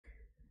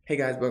Hey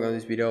guys, welcome to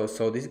this video.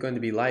 So this is going to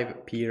be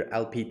Livepeer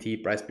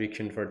LPT price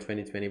prediction for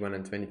 2021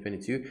 and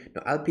 2022.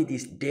 Now LPT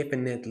is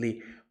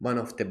definitely one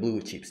of the blue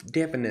chips,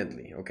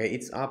 definitely. Okay,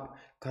 it's up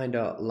kind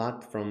of a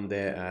lot from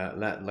the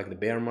like the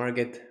bear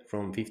market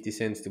from 50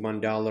 cents to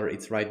 $1.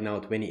 It's right now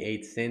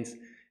 28 cents.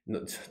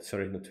 No,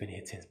 sorry, not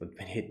 28 cents, but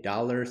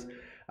 $28.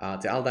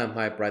 The all-time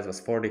high price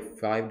was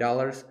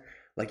 $45.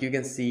 Like you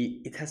can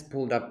see, it has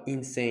pulled up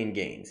insane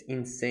gains,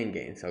 insane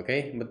gains.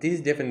 Okay, but this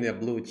is definitely a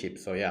blue chip.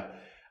 So yeah.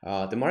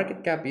 The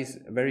market cap is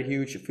very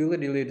huge. Fully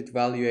diluted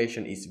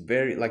valuation is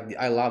very like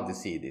I love to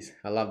see this.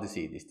 I love to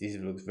see this. This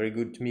looks very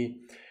good to me.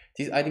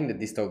 I think that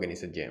this token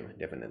is a gem,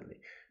 definitely.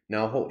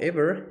 Now,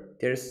 however,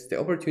 there's the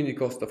opportunity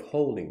cost of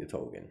holding the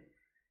token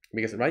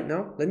because right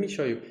now, let me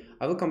show you.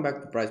 I will come back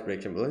to price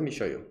prediction, but let me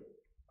show you.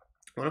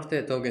 One of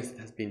the tokens that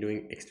has been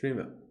doing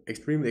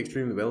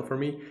extremely well for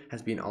me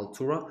has been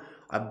Altura.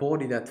 I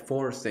bought it at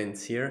 4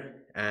 cents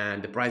here,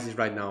 and the price is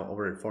right now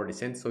over 40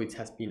 cents, so it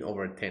has been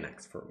over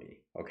 10x for me.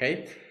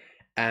 Okay,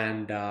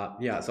 and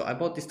yeah, so I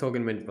bought this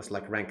token when it was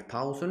like rank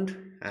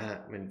 1000,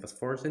 when it was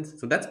 4 cents.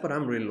 So that's what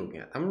I'm really looking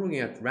at. I'm looking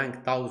at rank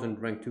 1000,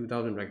 rank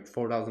 2000, rank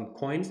 4000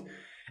 coins,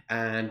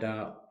 and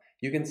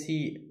you can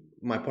see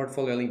my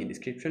portfolio link in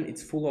description.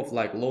 It's full of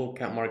like low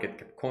market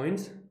cap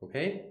coins.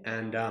 Okay,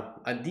 and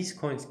these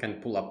coins can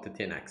pull up to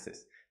 10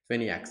 axis,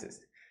 20 axis,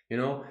 you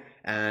know.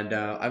 And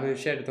I will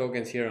share the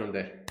tokens here on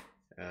the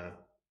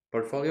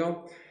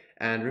portfolio.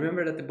 And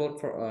remember that the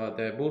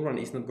bull run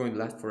is not going to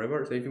last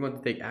forever. So if you want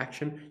to take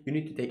action, you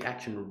need to take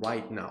action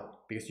right now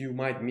because you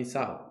might miss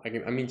out.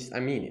 I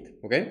mean it.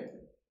 Okay.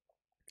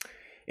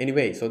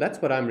 Anyway, so that's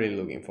what I'm really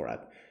looking for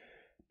at.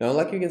 Now,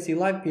 like you can see,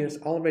 Livepeer is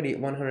already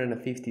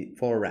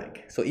 154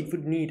 rank. So it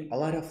would need a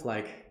lot of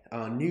like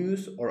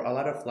news or a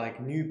lot of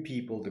like new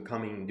people to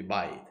come in to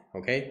buy it.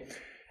 Okay,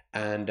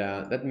 and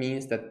that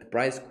means that the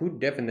price could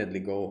definitely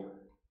go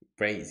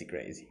crazy,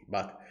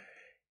 but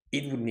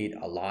it would need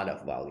a lot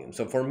of volume.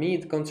 So for me,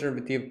 the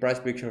conservative price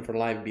prediction for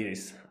Livepeer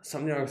is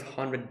something like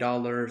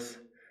 $100,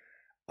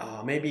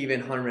 maybe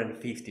even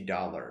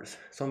 $150,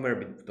 somewhere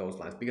between those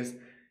lines. Because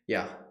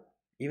yeah,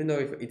 even though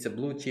if it's a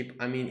blue chip,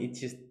 I mean,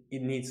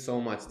 it needs so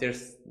much.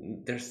 There's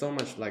so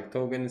much like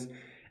tokens,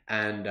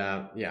 and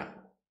yeah,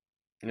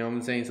 you know what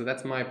I'm saying. So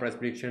that's my price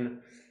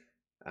prediction.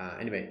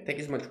 Anyway, thank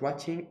you so much for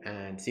watching,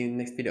 and see you in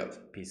the next videos.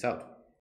 Peace out.